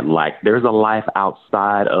him that, like, there's a life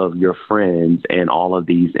outside of your friends and all of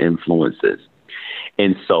these influences.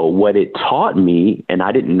 And so what it taught me, and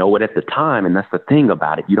I didn't know it at the time, and that's the thing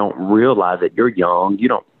about it, you don't realize that you're young, you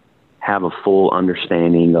don't have a full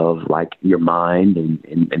understanding of like your mind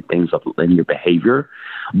and things in your behavior.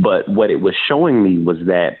 But what it was showing me was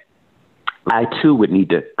that I too would need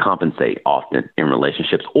to compensate often in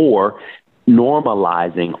relationships, or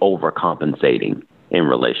normalizing overcompensating in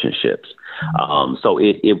relationships. So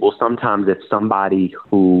it will sometimes, if somebody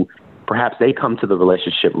who perhaps they come to the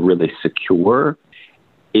relationship really secure,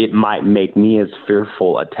 it might make me as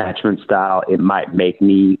fearful attachment style. It might make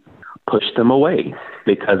me push them away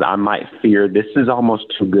because I might fear this is almost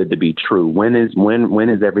too good to be true. When is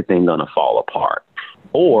everything going to fall apart?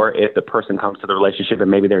 Or if the person comes to the relationship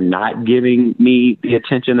and maybe they're not giving me the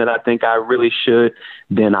attention that I think I really should,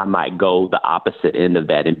 then I might go the opposite end of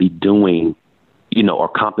that and be doing, or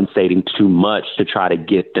compensating too much to try to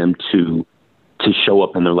get them to show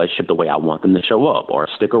up in the relationship the way I want them to show up, or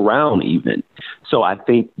stick around even. So I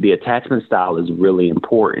think the attachment style is really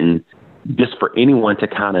important just for anyone to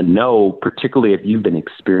kind of know, particularly if you've been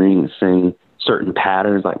experiencing certain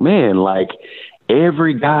patterns, like, man, like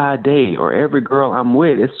every guy I date or every girl I'm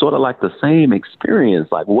with, it's sort of like the same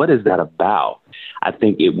experience. Like, what is that about? I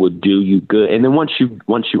think it would do you good. And then once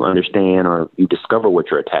you understand or you discover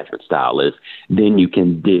what your attachment style is, then you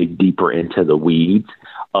can dig deeper into the weeds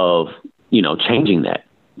of, changing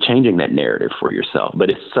that narrative for yourself. But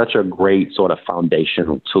it's such a great sort of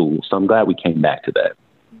foundational tool. So I'm glad we came back to that.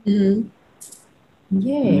 Mm-hmm.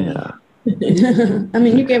 Yeah. I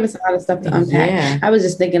mean, you gave us a lot of stuff to unpack. Yeah. I was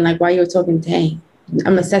just thinking, like, while you were talking, dang,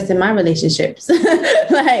 I'm assessing my relationships. Did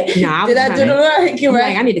I do the work? You're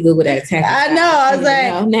right. I need to Google that. I know. I was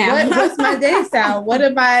like, what's my dating style? What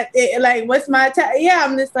am I, what's my,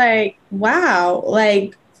 I'm just like, wow.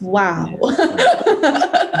 Like, Wow.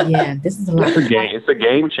 Yeah, this is a lot. It's a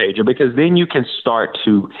game changer, because then you can start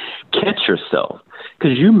to catch yourself,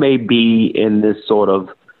 because you may be in this sort of,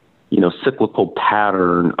 cyclical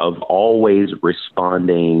pattern of always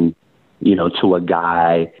responding, to a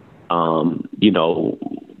guy,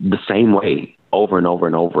 the same way over and over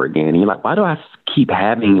and over again. And you're like, why do I keep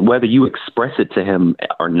having, whether you express it to him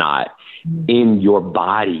or not, in your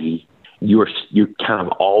body, you kind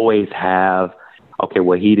of always have, okay,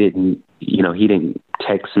 well, he didn't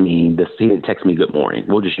text me he didn't text me good morning.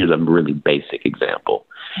 We'll just use a really basic example.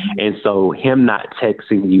 And so him not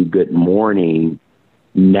texting you good morning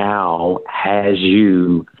now has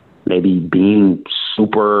you maybe being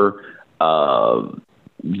super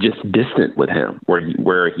just distant with him,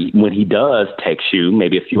 where he, when he does text you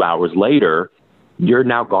maybe a few hours later, you're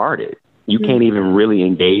now guarded. You can't even really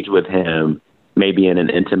engage with him maybe in an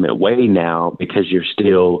intimate way now, because you're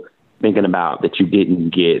still thinking about that you didn't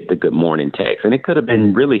get the good morning text. And it could have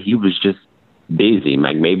been really, he was just busy.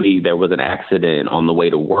 Like maybe there was an accident on the way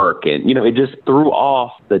to work, and, it just threw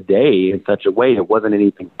off the day in such a way. It wasn't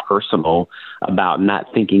anything personal about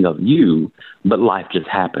not thinking of you, but life just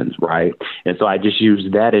happens, right? And so I just use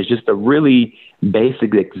that as just a really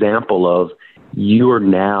basic example of, you are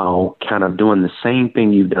now kind of doing the same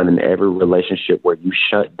thing you've done in every relationship, where you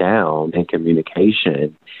shut down in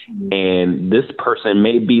communication. And this person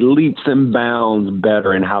may be leaps and bounds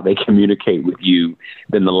better in how they communicate with you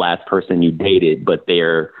than the last person you dated, but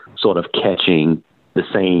they're sort of catching the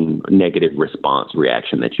same negative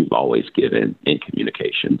reaction that you've always given in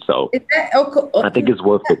communication. So I think it's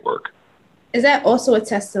worth the work. Is that also a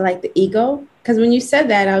test to like the ego? Because when you said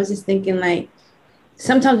that, I was just thinking like,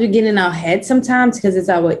 sometimes we get in our head sometimes because it's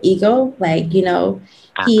our ego. Like, you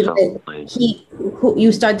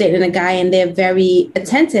start dating a guy and they're very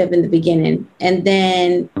attentive in the beginning, and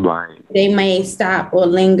then they may stop or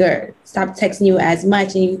stop texting you as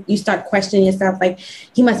much, and you start questioning yourself, like,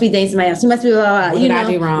 he must be dating somebody else. He must be blah, blah, blah. What did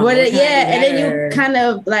I do wrong? And then you kind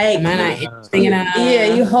of like,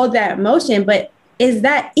 you hold that emotion. But is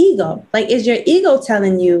that ego? Like, is your ego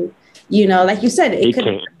telling you, like you said, it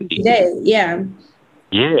could be today. Yeah.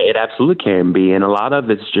 Yeah, it absolutely can be. And a lot of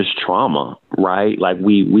it's just trauma, right? Like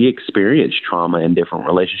we experience trauma in different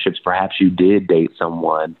relationships. Perhaps you did date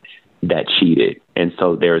someone that cheated. And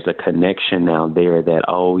so there's a connection now there that,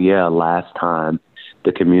 oh yeah, last time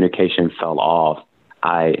the communication fell off,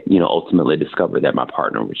 I, ultimately discovered that my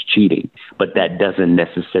partner was cheating. But that doesn't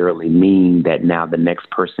necessarily mean that now the next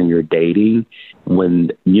person you're dating, when,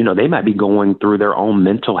 they might be going through their own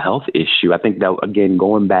mental health issue. I think that, again,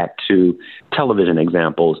 going back to television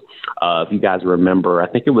examples, if you guys remember, I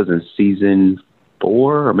think it was in season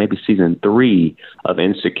 4 or maybe season 3 of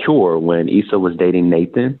Insecure, when Issa was dating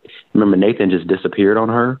Nathan. Remember, Nathan just disappeared on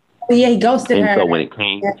her? Yeah, he ghosted her. And so when it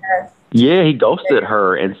came... Yeah, he ghosted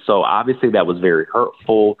her. And so obviously that was very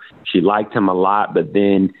hurtful. She liked him a lot. But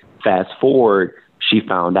then fast forward, she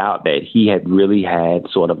found out that he had really had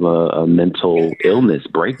sort of a mental illness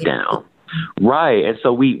breakdown. Right. And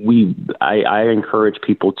so I encourage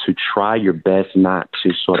people to try your best not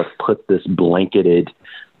to sort of put this blanketed,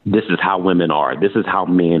 this is how women are, this is how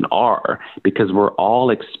men are, because we're all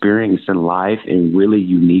experiencing life in really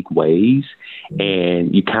unique ways.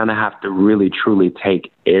 And you kind of have to really, truly take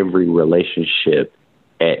every relationship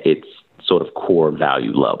at its sort of core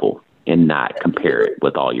value level and not compare it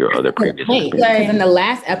with all your other previous experiences. Because in the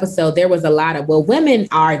last episode, there was a lot of, well, women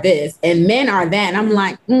are this and men are that. And I'm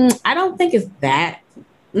like, I don't think it's that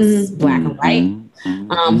black and white.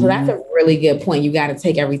 So that's a really good point. You got to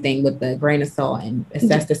take everything with a grain of salt and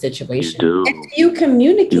assess the situation. And you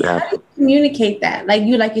communicate. How do you communicate that? Like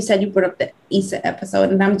you said, you brought up the Issa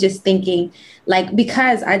episode, and I'm just thinking, like,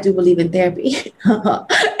 because I do believe in therapy,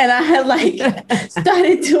 and I had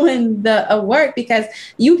started doing the work, because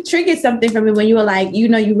you triggered something for me when you were like, you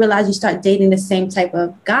realize you start dating the same type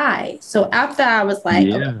of guy. So after I was like,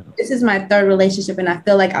 okay, this is my 3rd relationship, and I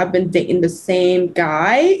feel like I've been dating the same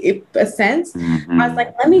guy, in a sense. I was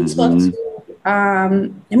like, let me talk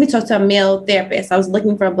to a male therapist. I was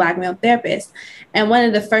looking for a black male therapist. And one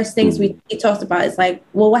of the first things he talked about is like,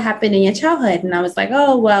 well, what happened in your childhood? And I was like,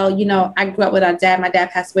 oh, well, I grew up with our dad. My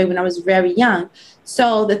dad passed away when I was very young.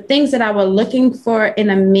 So the things that I was looking for in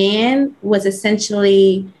a man was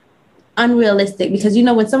essentially unrealistic, because,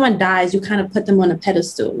 when someone dies, you kind of put them on a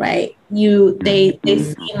pedestal, right? They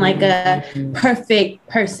seem like a perfect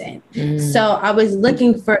person. So I was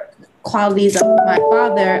looking for qualities of my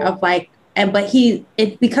father, of like, but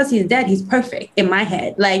because he's dead, he's perfect in my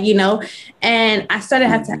head, and I started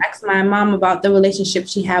having to ask my mom about the relationship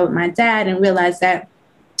she had with my dad, and realized that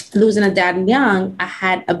losing a dad young, I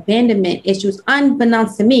had abandonment issues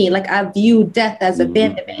unbeknownst to me. Like I viewed death as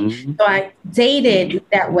abandonment. So I dated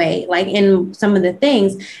that way, like in some of the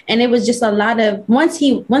things. And it was just a lot of, once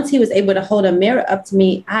he was able to hold a mirror up to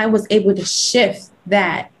me, I was able to shift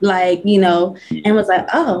that, like, you know, and was like,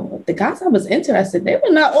 oh, the guys I was interested, they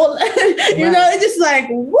were not all, you know, it's just like,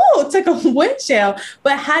 whoa, took a wind chill.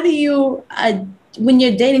 But how do you, when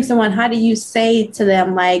you're dating someone, how do you say to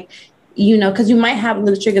them, like, you know, because you might have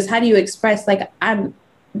little triggers, how do you express, like, I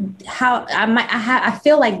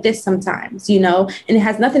feel like this sometimes, you know, and it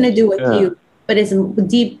has nothing to do with you, but it's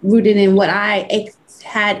deep rooted in what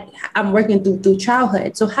I'm working through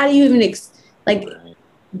childhood. So how do you even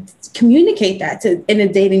communicate that in a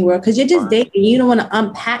dating world? Because you're just dating, you don't want to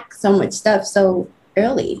unpack so much stuff so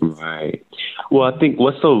early. Right. Well, I think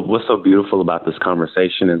what's so beautiful about this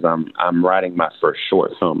conversation is I'm writing my first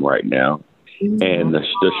short film right now. And the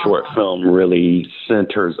short film really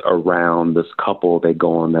centers around this couple. They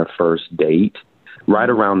go on their first date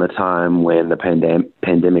right around the time when the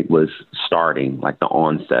pandemic was starting, like the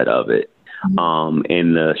onset of it.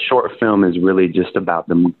 And the short film is really just about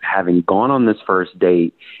them having gone on this first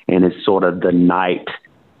date, and it's sort of the night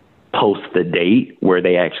post the date where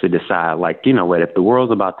they actually decide, like, you know what, if the world's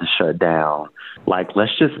about to shut down, like,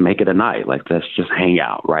 let's just make it a night. Like, let's just hang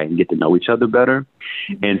out, right, and get to know each other better.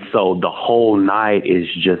 And so the whole night is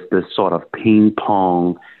just this sort of ping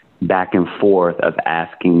pong back and forth of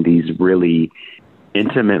asking these really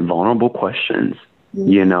intimate, vulnerable questions,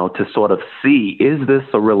 you know, to sort of see, is this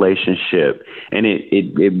a relationship? And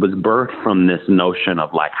it was birthed from this notion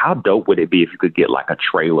of, like, how dope would it be if you could get like a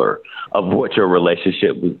trailer of what your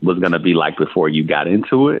relationship was going to be like before you got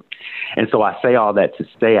into it. And so I say all that to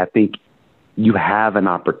say, I think you have an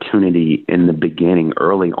opportunity in the beginning,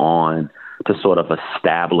 early on, to sort of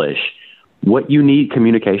establish what you need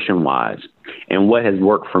communication wise. And what has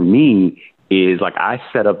worked for me is, like, I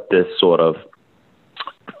set up this sort of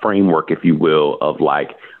framework, if you will, of,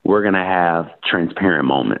 like, we're going to have transparent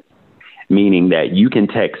moments, meaning that you can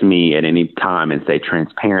text me at any time and say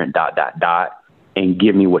transparent ... and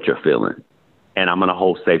give me what you're feeling. And I'm going to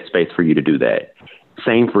hold safe space for you to do that.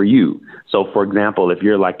 Same for you. So, for example, if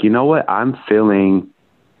you're like, you know what, I'm feeling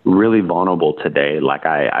really vulnerable today. Like,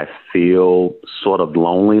 I feel sort of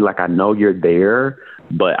lonely. Like, I know you're there,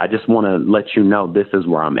 but I just want to let you know this is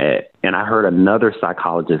where I'm at. And I heard another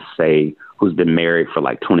psychologist say, who's been married for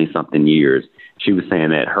like 20 something years, she was saying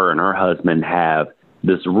that her and her husband have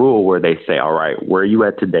this rule where they say, all right, where are you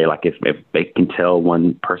at today? Like, if they can tell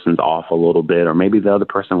one person's off a little bit, or maybe the other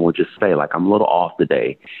person will just say, like, I'm a little off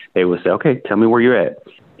today. They would say, okay, tell me where you're at.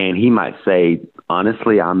 And he might say,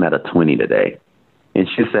 honestly, I'm at a 20 today. And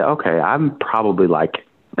she said, okay, I'm probably like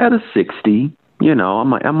at a 60, you know,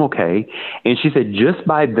 I'm okay. And she said, just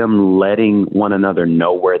by them letting one another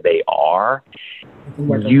know where they are,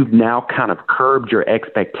 you've now kind of curbed your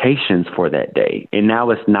expectations for that day. And now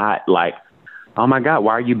it's not like, oh my God,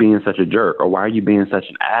 why are you being such a jerk? Or why are you being such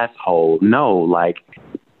an asshole? No, like,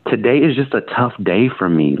 today is just a tough day for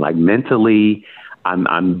me. Like, mentally,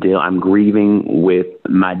 I'm grieving with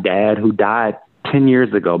my dad who died 10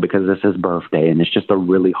 years ago because it's his birthday, and it's just a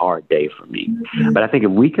really hard day for me. But I think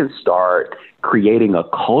if we can start creating a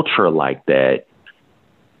culture like that,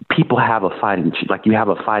 people have you have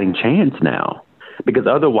a fighting chance now. Because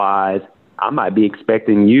otherwise, I might be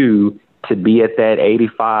expecting you to be at that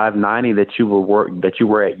 85, 90 that you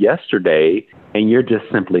were at yesterday, and you're just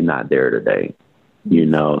simply not there today. You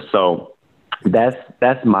know, so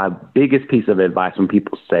that's my biggest piece of advice when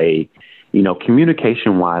people say, you know,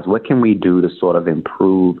 communication wise, what can we do to sort of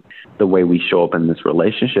improve the way we show up in this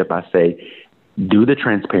relationship? I say, do the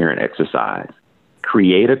transparent exercise.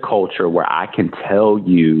 Create a culture where I can tell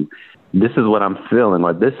you, this is what I'm feeling,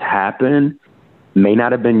 or this happened. May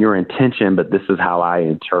not have been your intention, but this is how I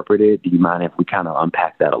interpret it. Do you mind if we kind of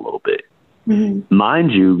unpack that a little bit?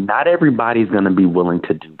 Mind you, not everybody's going to be willing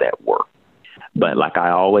to do that work. But like I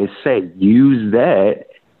always say, use that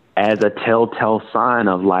as a telltale sign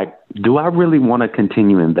of, like, do I really want to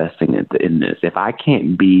continue investing in this? If I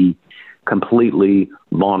can't be completely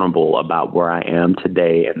vulnerable about where I am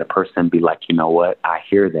today, and the person be like, you know what, I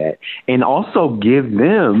hear that. And also give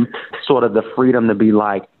them sort of the freedom to be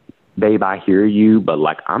like, babe, I hear you, but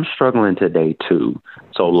like, I'm struggling today too.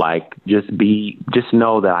 So like, just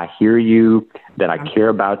know that I hear you, that I care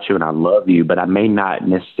about you and I love you, but I may not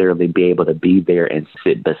necessarily be able to be there and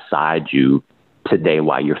sit beside you today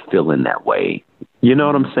while you're feeling that way. You know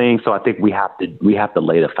what I'm saying? So I think we have to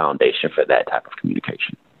lay the foundation for that type of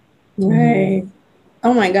communication. Right.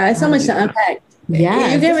 Oh my God, so much to unpack.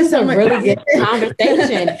 Yeah, you gave us a some really good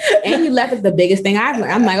conversation, and you left us the biggest thing I've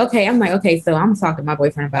learned. I'm like, okay, so I'm talking to my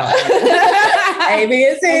boyfriend about A, B,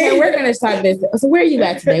 and C. And we're gonna start this. So where are you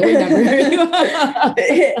at today? What number are you?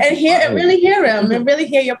 And really hear him, and really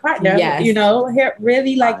hear your partner. Yes. You know,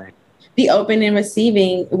 really like be open and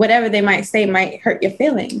receiving. Whatever they might say might hurt your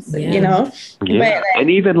feelings. Yeah. You know, Yeah, but, and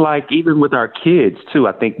even with our kids too,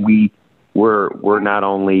 I think we're not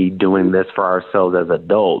only doing this for ourselves as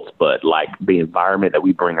adults, but like the environment that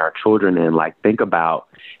we bring our children in. Like, think about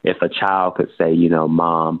if a child could say, you know,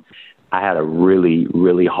 Mom, I had a really,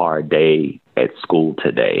 really hard day at school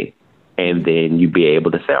today. And then you'd be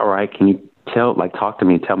able to say, all right, can you talk to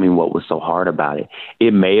me and tell me what was so hard about it?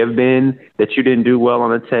 It may have been that you didn't do well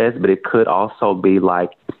on a test, but it could also be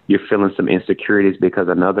like you're feeling some insecurities because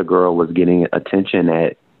another girl was getting attention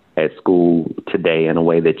at school today in a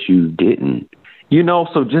way that you didn't, you know.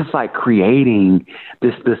 So just like creating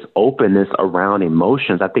this openness around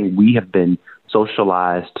emotions. I think we have been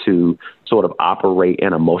socialized to sort of operate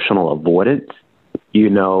in emotional avoidance, you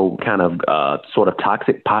know, kind of sort of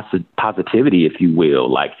toxic positivity, if you will.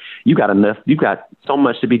 Like, you got so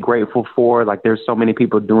much to be grateful for. Like, there's so many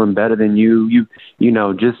people doing better than you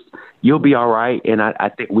know, just, you'll be all right. And I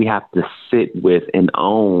think we have to sit with and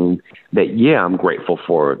own that, yeah, I'm grateful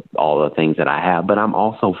for all the things that I have, but I'm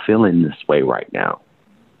also feeling this way right now,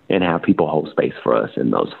 and have people hold space for us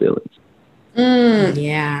in those feelings.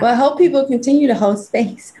 Yeah. Well, I hope people continue to hold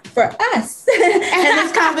space for us in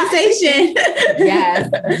this conversation.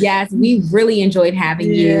 Yes. We really enjoyed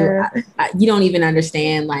having you. You don't even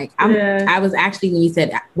understand. Like, I was actually, when you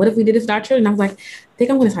said, what if we did this with our children? I was like, I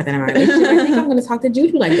think I'm going to start that in my relationship. I think I'm going to talk to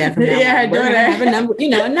Juju like that from now on. We're going to have a number,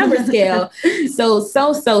 a number scale. So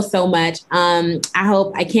much.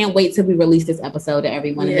 I can't wait till we release this episode to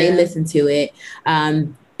everyone and they listen to it.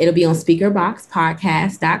 It'll be on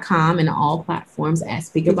speakerboxpodcast.com and all platforms at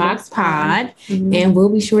speakerboxpod. And we'll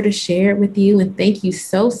be sure to share it with you. And thank you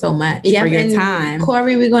so much for your time.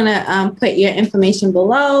 Corey, we're going to put your information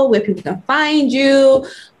below where people can find you,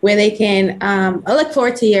 where they can I look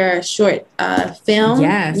forward to your short film.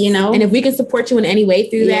 Yes. You know, and if we can support you in any way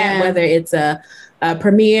through that, whether it's a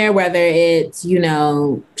premiere, whether it's,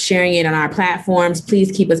 sharing it on our platforms,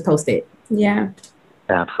 please keep us posted. Yeah.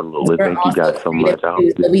 Absolutely. Thank you guys so much. So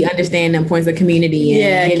we understand the importance of community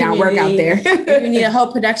and getting our work out there. We need a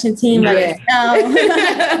whole production team. Let us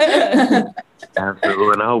know.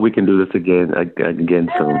 Absolutely. And I hope we can do this again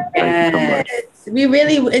soon. Thank you so much. We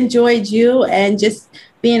really enjoyed you, and just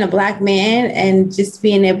being a Black man and just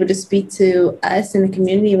being able to speak to us in the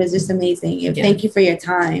community was just amazing. Thank you for your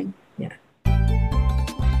time.